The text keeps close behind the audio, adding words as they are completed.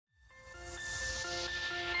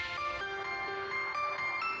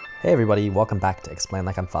Hey everybody, welcome back to Explain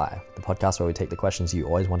Like I'm 5, the podcast where we take the questions you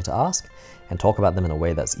always wanted to ask and talk about them in a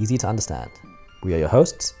way that's easy to understand. We are your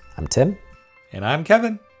hosts. I'm Tim. And I'm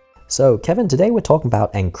Kevin. So Kevin, today we're talking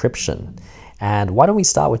about encryption. And why don't we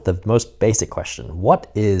start with the most basic question?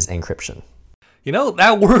 What is encryption? You know,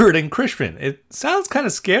 that word encryption, it sounds kind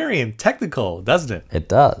of scary and technical, doesn't it? It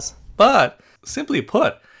does. But simply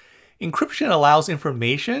put, encryption allows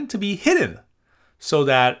information to be hidden so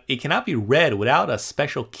that it cannot be read without a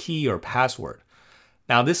special key or password.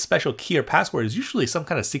 Now, this special key or password is usually some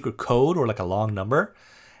kind of secret code or like a long number.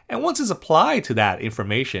 And once it's applied to that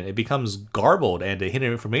information, it becomes garbled and the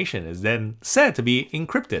hidden information is then said to be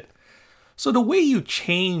encrypted. So the way you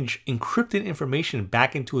change encrypted information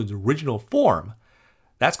back into its original form,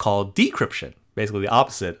 that's called decryption, basically the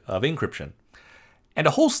opposite of encryption. And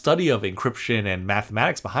the whole study of encryption and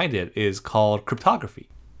mathematics behind it is called cryptography.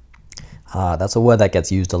 That's a word that gets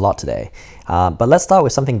used a lot today. But let's start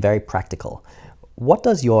with something very practical. What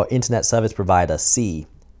does your internet service provider see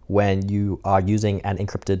when you are using an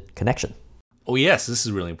encrypted connection? Oh yes, this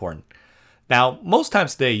is really important. Now, most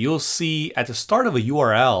times today, you'll see at the start of a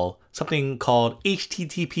URL something called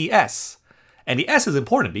HTTPS. And the S is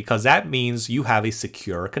important because that means you have a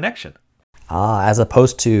secure connection. As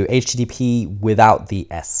opposed to HTTP without the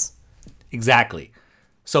S. Exactly.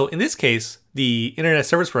 So in this case, the Internet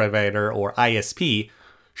Service Provider, or ISP,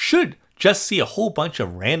 should just see a whole bunch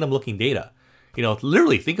of random looking data. You know,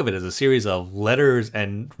 literally think of it as a series of letters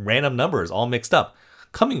and random numbers all mixed up,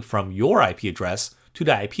 coming from your IP address to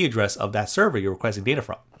the IP address of that server you're requesting data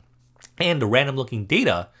from. And the random looking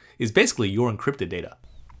data is basically your encrypted data.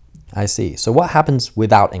 I see. So what happens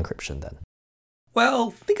without encryption then?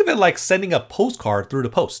 Well, think of it like sending a postcard through the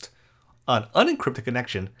post. An unencrypted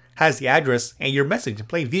connection has the address and your message in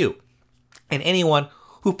plain view, and anyone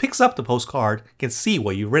who picks up the postcard can see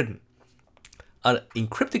what you've written. An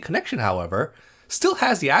encrypted connection, however, still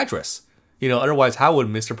has the address. Otherwise, how would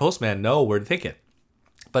Mr. Postman know where to take it?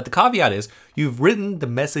 But the caveat is you've written the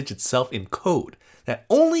message itself in code that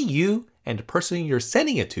only you and the person you're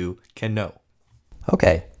sending it to can know.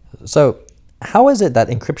 Okay, so how is it that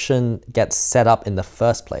encryption gets set up in the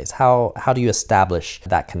first place? How do you establish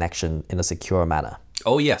that connection in a secure manner?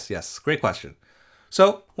 Oh, yes. Great question.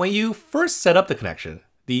 So when you first set up the connection,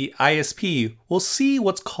 the ISP will see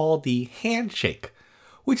what's called the handshake,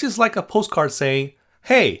 which is like a postcard saying,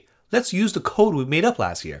 hey, let's use the code we made up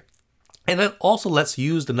last year. And then also let's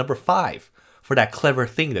use the number 5 for that clever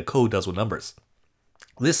thing the code does with numbers.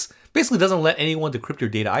 This basically doesn't let anyone decrypt your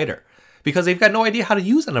data either, because they've got no idea how to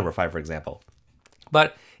use the number 5, for example.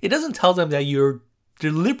 But it doesn't tell them that you're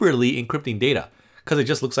deliberately encrypting data, because it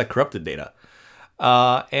just looks like corrupted data.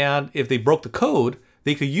 And if they broke the code,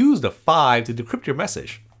 they could use the 5 to decrypt your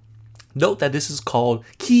message. Note that this is called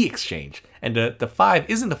key exchange, and the 5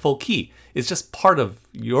 isn't the full key. It's just part of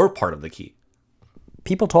your part of the key.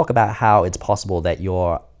 People talk about how it's possible that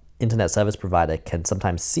your internet service provider can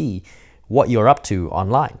sometimes see what you're up to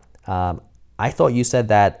online. I thought you said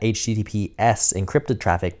that HTTPS encrypted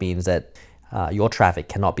traffic means that your traffic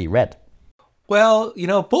cannot be read. Well,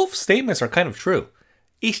 both statements are kind of true.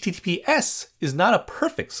 HTTPS is not a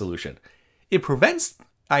perfect solution. It prevents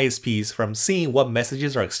ISPs from seeing what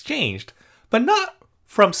messages are exchanged, but not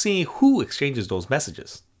from seeing who exchanges those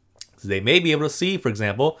messages. So they may be able to see, for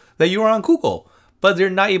example, that you are on Google, but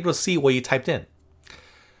they're not able to see what you typed in.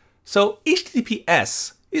 So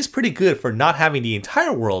HTTPS is pretty good for not having the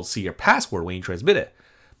entire world see your password when you transmit it,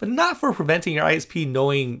 but not for preventing your ISP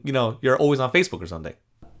knowing, you're always on Facebook or something.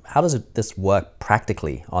 How does this work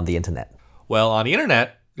practically on the internet? Well, on the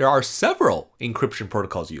internet, there are several encryption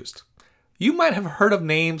protocols used. You might have heard of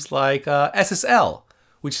names like SSL,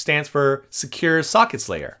 which stands for Secure Sockets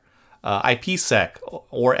Layer, IPsec,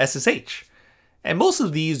 or SSH. And most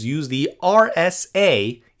of these use the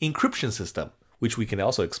RSA encryption system, which we can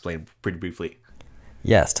also explain pretty briefly.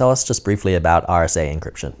 Yes, tell us just briefly about RSA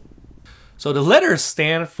encryption. So the letters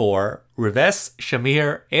stand for Reves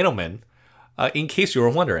Shamir Edelman, in case you were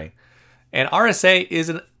wondering. And RSA is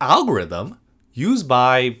an algorithm used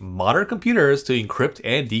by modern computers to encrypt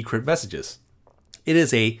and decrypt messages. It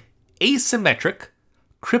is a asymmetric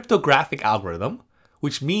cryptographic algorithm,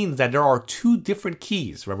 which means that there are 2 different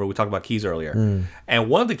keys. Remember, we talked about keys earlier. And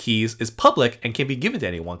one of the keys is public and can be given to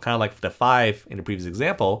anyone, kind of like the 5 in the previous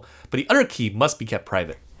example, but the other key must be kept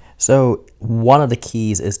private. So one of the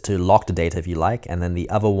keys is to lock the data if you like, and then the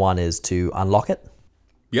other one is to unlock it?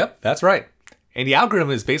 Yep, that's right. And the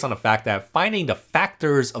algorithm is based on the fact that finding the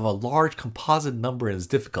factors of a large composite number is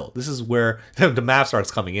difficult. This is where the math starts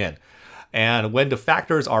coming in. And when the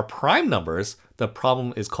factors are prime numbers, the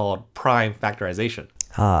problem is called prime factorization.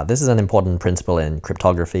 This is an important principle in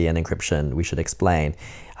cryptography and encryption we should explain.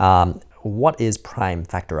 What is prime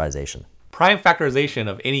factorization? Prime factorization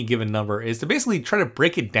of any given number is to basically try to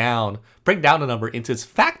break down the number into its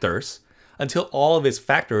factors until all of its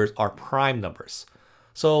factors are prime numbers.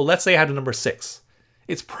 So let's say I have the number 6.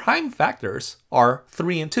 Its prime factors are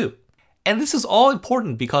 3 and 2. And this is all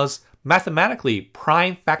important because mathematically,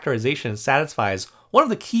 prime factorization satisfies one of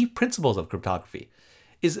the key principles of cryptography.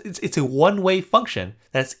 It's a one-way function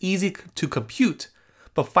that's easy to compute,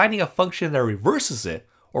 but finding a function that reverses it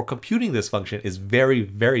or computing this function is very,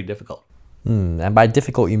 very difficult. And by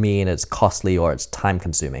difficult, you mean it's costly or it's time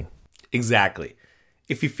consuming. Exactly.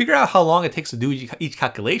 If you figure out how long it takes to do each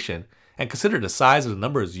calculation and consider the size of the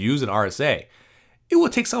numbers used in RSA, it will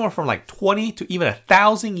take somewhere from like 20 to even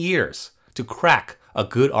 1,000 years to crack a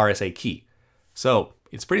good RSA key. So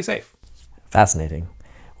it's pretty safe. Fascinating.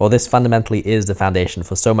 Well, this fundamentally is the foundation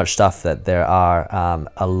for so much stuff that there are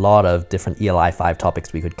a lot of different ELI 5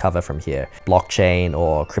 topics we could cover from here. Blockchain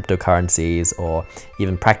or cryptocurrencies or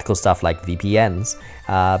even practical stuff like VPNs.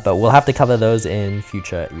 But we'll have to cover those in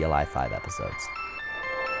future ELI 5 episodes.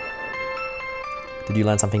 Did you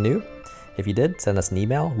learn something new? If you did, send us an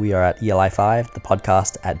email. We are at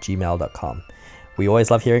eli5thepodcast@gmail.com. We always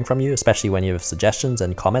love hearing from you, especially when you have suggestions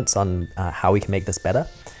and comments on how we can make this better.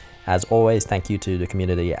 As always, thank you to the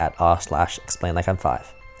community at r/explainlikeim5.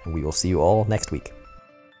 And we will see you all next week.